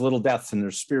 even there's little deaths, and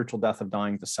there's spiritual death of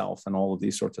dying to self and all of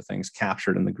these sorts of things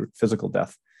captured in the physical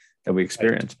death that we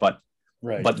experience. But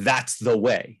that's the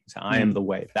way. So I am the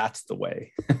way. That's the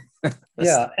way.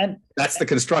 And that's the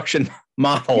construction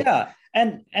model. Yeah.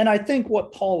 And I think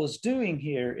what Paul is doing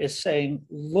here is saying,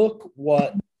 look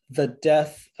what the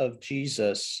death of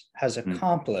Jesus has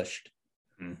accomplished.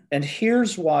 And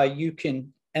here's why you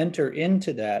can enter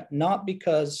into that, not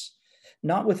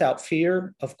without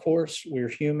fear, of course, we're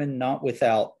human, not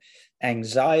without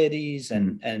anxieties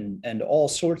and all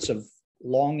sorts of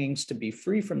longings to be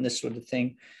free from this sort of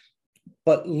thing.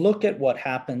 But look at what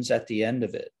happens at the end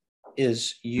of it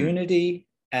is unity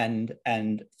and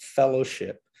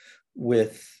fellowship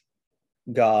with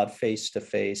God face to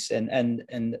face.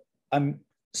 And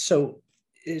so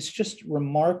it's just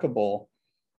remarkable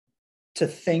to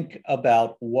think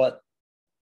about what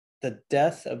the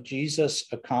death of Jesus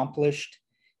accomplished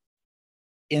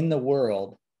in the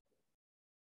world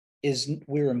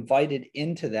we're invited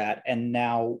into that, and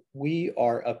now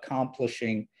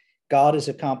God is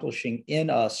accomplishing in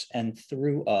us and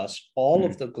through us all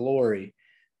of the glory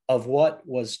of what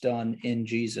was done in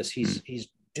Jesus. He's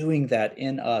doing that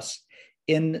in us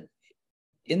in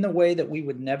the way that we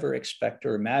would never expect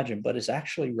or imagine, but is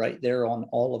actually right there on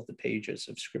all of the pages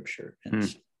of Scripture.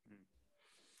 And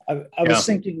I was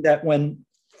thinking that when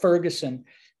Ferguson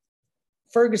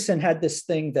had this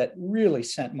thing that really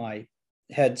sent my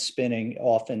head spinning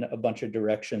off in a bunch of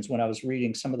directions when I was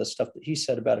reading some of the stuff that he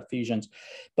said about Ephesians.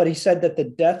 But he said that the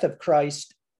death of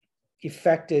Christ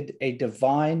effected a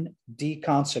divine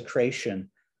deconsecration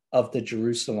of the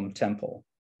Jerusalem temple.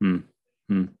 And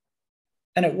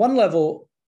at one level,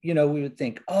 we would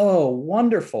think, oh,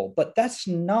 wonderful. But that's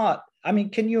not,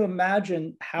 can you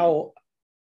imagine how,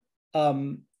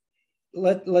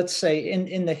 let's say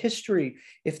in the history,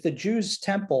 if the Jews'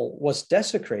 temple was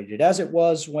desecrated, as it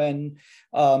was when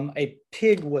a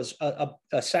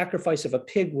sacrifice of a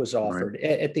pig was offered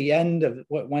at the end of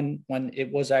when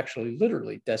it was actually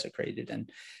literally desecrated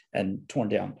and torn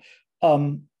down,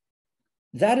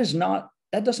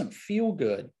 that doesn't feel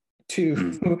good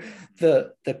to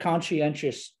the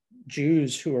conscientious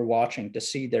Jews who are watching to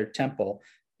see their temple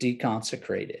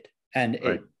deconsecrated and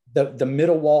the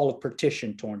middle wall of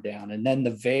partition torn down, and then the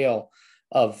veil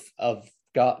of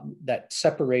God that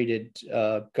separated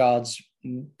God's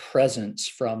presence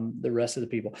from the rest of the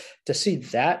people. To see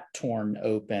that torn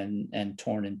open and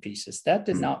torn in pieces, that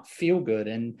did not feel good.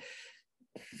 And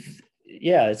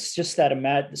it's just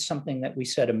that something that we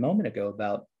said a moment ago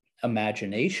about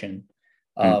imagination.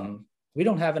 We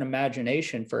don't have an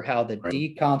imagination for how the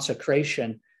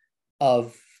deconsecration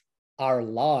of our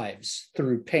lives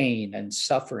through pain and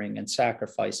suffering and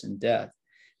sacrifice and death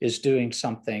is doing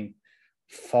something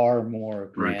far more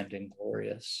grand and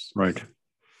glorious.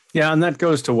 Yeah, and that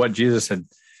goes to what Jesus had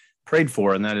prayed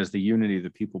for, and that is the unity of the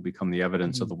people become the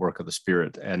evidence of the work of the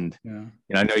Spirit. And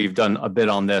I know you've done a bit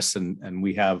on this, and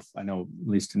we have, I know at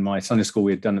least in my Sunday school,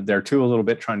 we had done it there too a little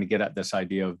bit, trying to get at this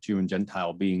idea of Jew and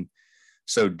Gentile being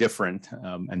so different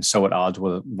and so at odds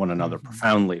with one another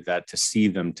profoundly, that to see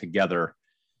them together,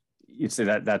 you'd say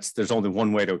there's only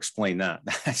one way to explain that.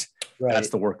 That's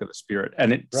the work of the Spirit.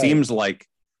 And it seems like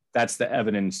that's the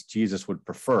evidence Jesus would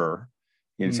prefer.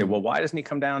 And say, well, why doesn't he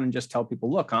come down and just tell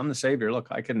people, look, I'm the Savior. Look,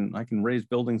 I can raise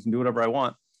buildings and do whatever I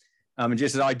want. And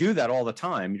Jesus says, I do that all the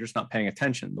time. You're just not paying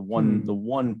attention. The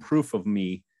one proof of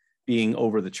me being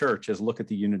over the church is look at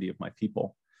the unity of my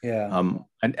people.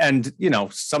 And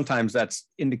sometimes that's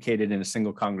indicated in a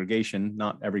single congregation.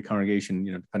 Not every congregation,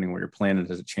 depending on where you're planted,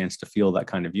 has a chance to feel that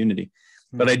kind of unity.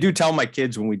 But I do tell my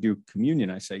kids when we do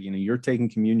communion, I say, you're taking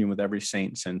communion with every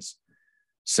saint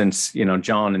since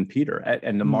John and Peter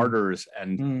and the martyrs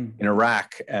and in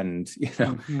Iraq and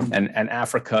and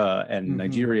Africa and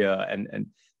Nigeria and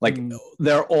like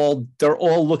they're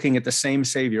all looking at the same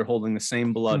Savior, holding the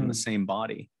same blood and the same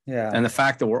body. And the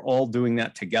fact that we're all doing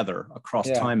that together across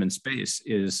time and space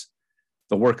is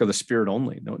the work of the Spirit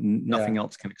only. Nothing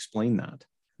else can explain that.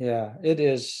 It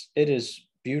is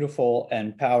beautiful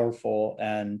and powerful,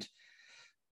 and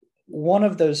one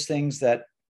of those things that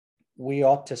we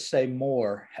ought to say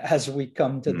more as we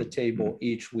come to the table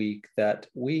each week, that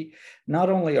we not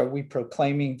only are we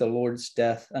proclaiming the Lord's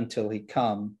death until he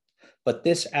come, but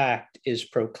this act is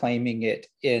proclaiming it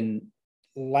in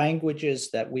languages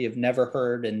that we have never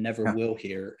heard and never will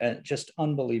hear. And just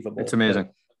unbelievable. It's amazing.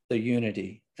 The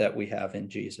unity that we have in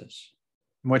Jesus.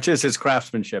 Which is his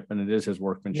craftsmanship and it is his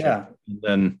workmanship.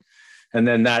 And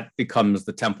then that becomes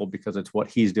the temple because it's what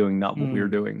he's doing, not what we're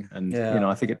doing. And,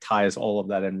 I think it ties all of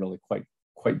that in really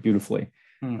quite beautifully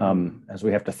as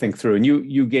we have to think through. And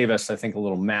you gave us, I think, a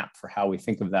little map for how we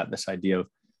think of that, this idea of,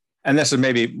 and this is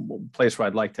maybe a place where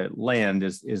I'd like to land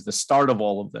is the start of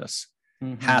all of this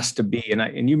has to be,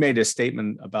 and you made a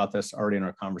statement about this already in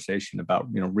our conversation about,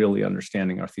 really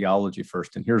understanding our theology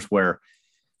first. And here's where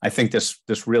I think this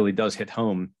really does hit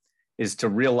home, is to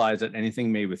realize that anything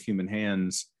made with human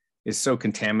hands is so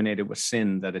contaminated with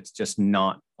sin that it's just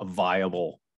not a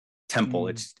viable temple.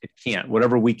 It can't,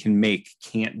 whatever we can make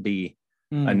can't be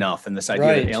enough. And this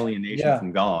idea of alienation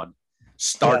from God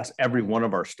starts every one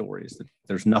of our stories, that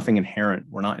there's nothing inherent.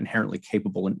 We're not inherently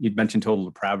capable. And you'd mentioned total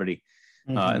depravity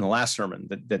in the last sermon,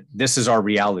 that this is our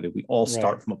reality. We all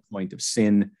start from a point of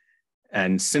sin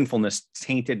and sinfulness,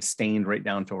 tainted, stained right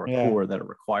down to our core, that it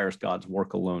requires God's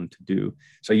work alone to do.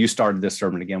 So you started this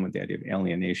sermon again with the idea of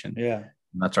alienation.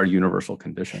 And that's our universal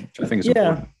condition, which I think is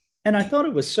important. And I thought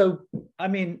it was so,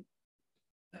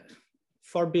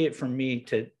 far be it from me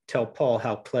to tell Paul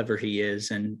how clever he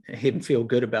is and him feel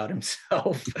good about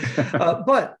himself.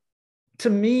 But to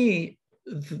me,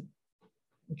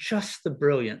 just the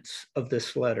brilliance of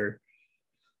this letter,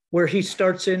 where he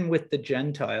starts in with the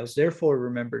Gentiles. Therefore,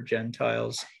 remember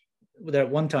Gentiles, that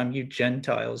one time you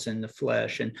Gentiles in the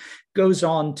flesh, and goes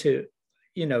on to,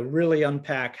 really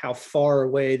unpack how far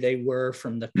away they were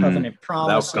from the covenant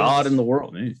promises. Without God in the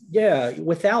world. Yeah,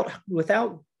 without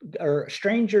or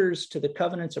strangers to the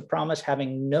covenants of promise,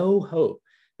 having no hope,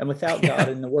 and without God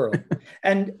in the world.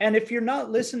 And if you're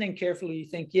not listening carefully, you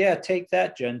think, yeah, take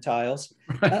that, Gentiles.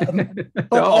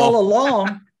 But all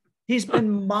along, he's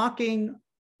been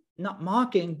not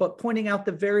mocking, but pointing out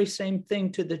the very same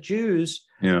thing to the Jews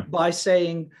by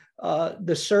saying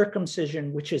the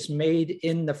circumcision, which is made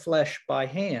in the flesh by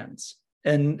hands.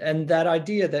 And that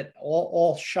idea that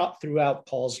all shot throughout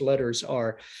Paul's letters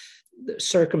are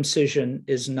circumcision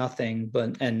is nothing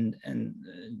but, and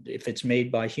if it's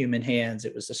made by human hands,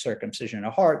 it was the circumcision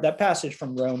of heart. That passage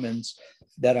from Romans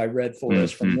that I read for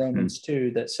us from Romans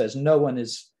 2 that says no one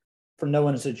is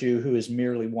a Jew who is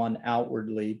merely one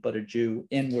outwardly, but a Jew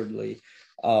inwardly.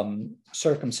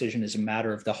 Circumcision is a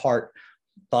matter of the heart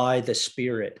by the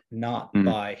Spirit, not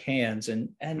by hands.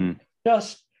 And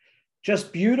just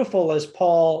beautiful as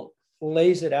Paul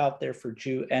lays it out there for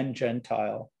Jew and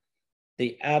Gentile,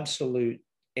 the absolute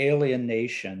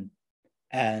alienation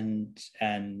and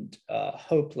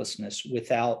hopelessness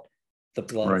without the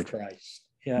blood of Christ.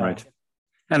 Yeah. Right.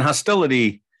 And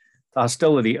hostility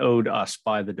owed us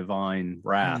by the divine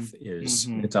wrath it's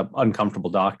an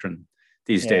uncomfortable doctrine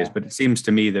these days, but it seems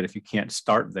to me that if you can't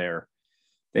start there,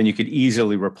 then you could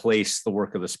easily replace the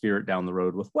work of the Spirit down the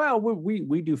road with, well,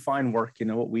 we do fine work.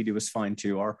 What we do is fine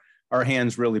too. Our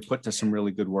hands really put to some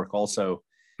really good work also.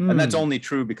 And that's only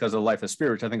true because of the life of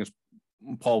Spirit, which I think is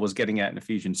Paul was getting at in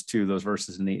Ephesians 2, those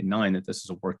verses in 8 and 9, that this is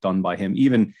a work done by him.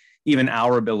 Even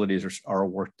our abilities are a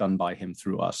work done by him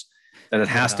through us. That it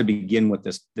has to begin with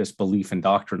this belief and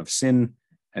doctrine of sin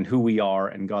and who we are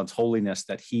and God's holiness,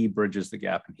 that he bridges the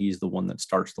gap and he's the one that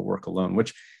starts the work alone,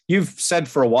 which you've said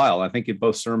for a while. I think in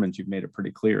both sermons, you've made it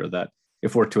pretty clear that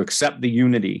if we're to accept the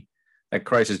unity that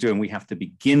Christ is doing, we have to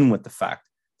begin with the fact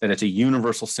that it's a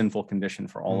universal sinful condition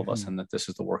for all of us, and that this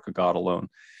is the work of God alone,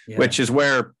 which is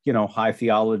where, high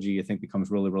theology, I think,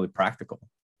 becomes really, really practical.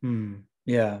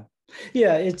 Yeah.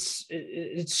 It's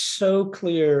so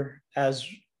clear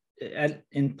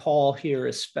in Paul here,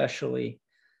 especially,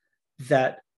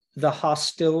 that the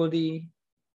hostility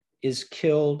is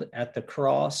killed at the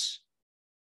cross,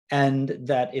 and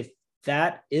that if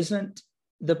that isn't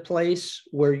the place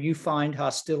where you find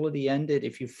hostility ended,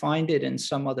 if you find it in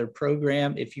some other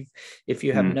program, if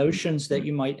you have notions that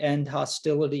you might end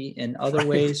hostility in other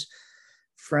ways,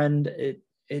 friend,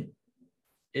 it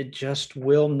just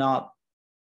will not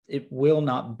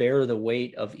bear the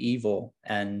weight of evil.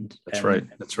 And that's right.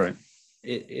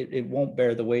 It won't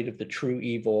bear the weight of the true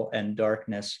evil and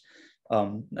darkness.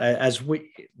 As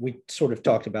we sort of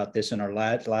talked about this in our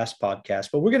last podcast,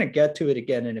 but we're going to get to it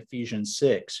again in Ephesians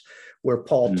 6, where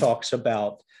Paul talks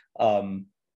about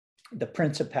the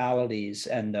principalities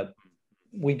and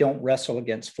we don't wrestle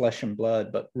against flesh and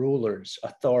blood, but rulers,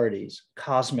 authorities,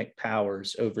 cosmic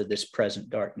powers over this present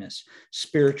darkness,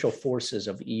 spiritual forces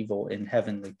of evil in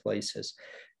heavenly places.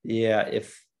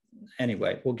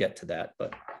 Anyway, we'll get to that,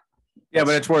 but. Yeah,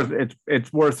 but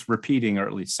it's worth repeating, or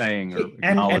at least saying, or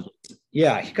acknowledging.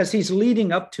 Because he's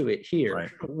leading up to it here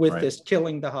with this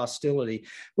killing the hostility,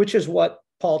 which is what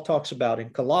Paul talks about in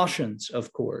Colossians,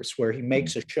 of course, where he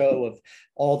makes a show of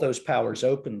all those powers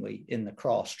openly in the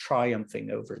cross, triumphing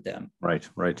over them. Right.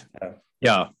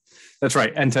 Yeah, that's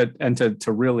right. And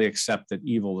to really accept that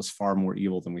evil is far more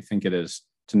evil than we think it is,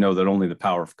 to know that only the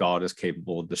power of God is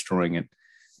capable of destroying it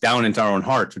down into our own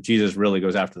hearts. But Jesus really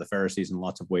goes after the Pharisees in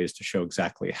lots of ways to show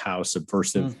exactly how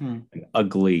subversive and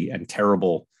ugly and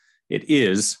terrible it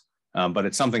is. But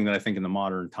it's something that I think in the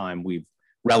modern time we've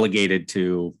relegated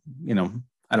to,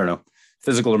 I don't know,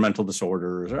 physical or mental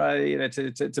disorders.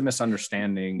 It's a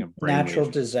misunderstanding of natural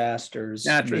disasters.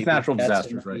 Natural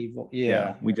disasters, right? Evil.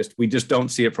 Yeah. We just don't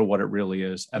see it for what it really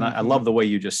is. And I love the way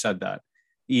you just said that.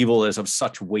 Evil is of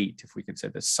such weight, if we could say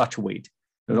this, such weight.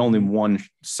 There's only one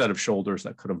set of shoulders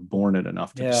that could have borne it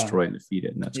enough to destroy and defeat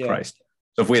it, and that's Christ.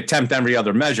 So if we attempt every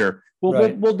other measure,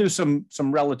 we'll do some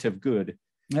relative good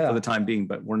for the time being,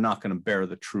 but we're not going to bear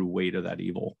the true weight of that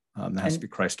evil. That has to be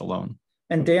Christ alone.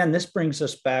 And Dan, this brings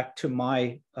us back to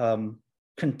my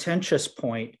contentious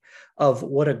point of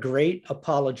what a great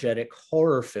apologetic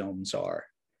horror films are.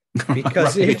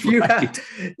 Because if you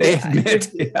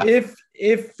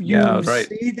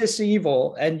see this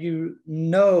evil and you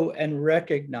know and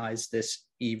recognize this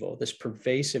evil, this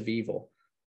pervasive evil,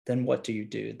 then what do you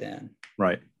do then?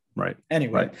 Right.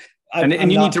 Anyway,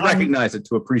 and you need to recognize it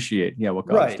to appreciate, what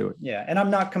God's doing. Yeah, and I'm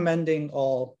not commending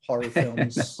all horror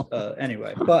films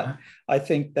anyway, but I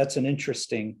think that's an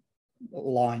interesting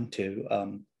line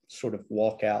to sort of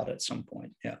walk out at some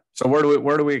point. Yeah. So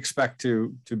where do we expect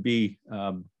to be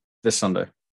this Sunday?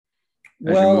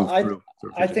 Well,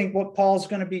 I think what Paul's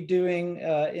going to be doing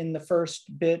in the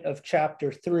first bit of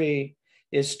chapter 3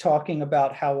 is talking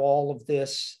about how all of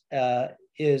this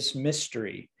is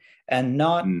mystery, and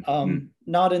not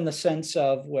in the sense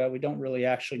of, well, we don't really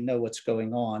actually know what's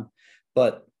going on,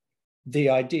 but the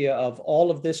idea of all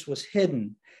of this was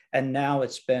hidden and now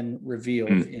it's been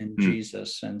revealed in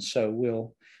Jesus. And so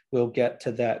we'll get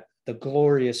to that. The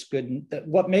glorious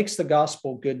what makes the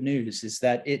gospel good news is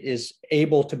that it is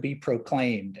able to be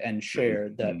proclaimed and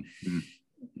shared, that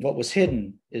what was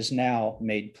hidden is now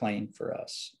made plain for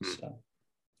us. So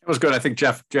it was good. I think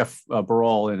Jeff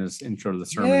Barral, in his intro to the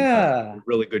sermon, did a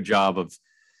really good job of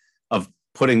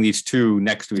putting these two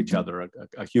next to each other,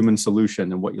 a human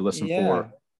solution and what you listen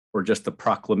for, or just the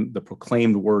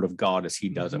proclaimed word of God as he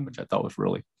does it, which I thought was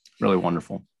really, really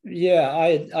wonderful. Yeah,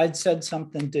 I'd said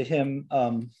something to him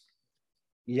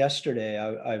yesterday.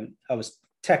 I was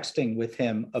texting with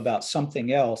him about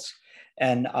something else,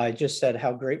 and I just said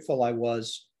how grateful I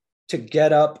was to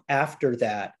get up after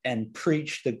that and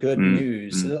preach the good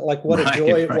news. Like what a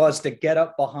joy it was to get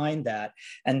up behind that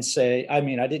and say, I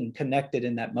mean, I didn't connect it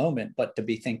in that moment, but to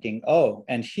be thinking, oh,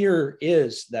 and here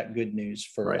is that good news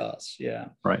for us. Yeah.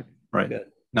 Right. Good.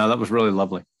 No, that was really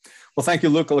lovely. Well, thank you,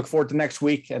 Luke. I look forward to next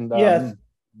week. And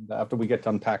after we get to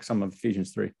unpack some of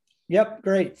Ephesians 3. Yep.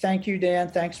 Great. Thank you, Dan.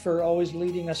 Thanks for always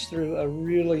leading us through a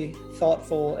really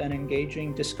thoughtful and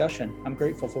engaging discussion. I'm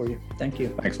grateful for you. Thank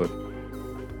you. Thanks, Luke.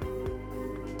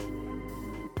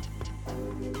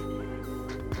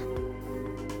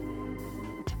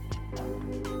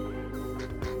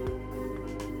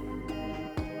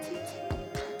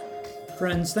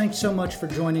 Friends, thanks so much for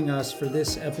joining us for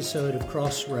this episode of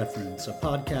Cross Reference, a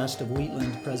podcast of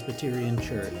Wheatland Presbyterian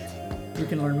Church. You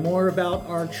can learn more about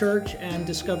our church and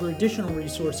discover additional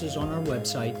resources on our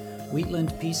website,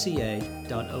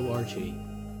 wheatlandpca.org.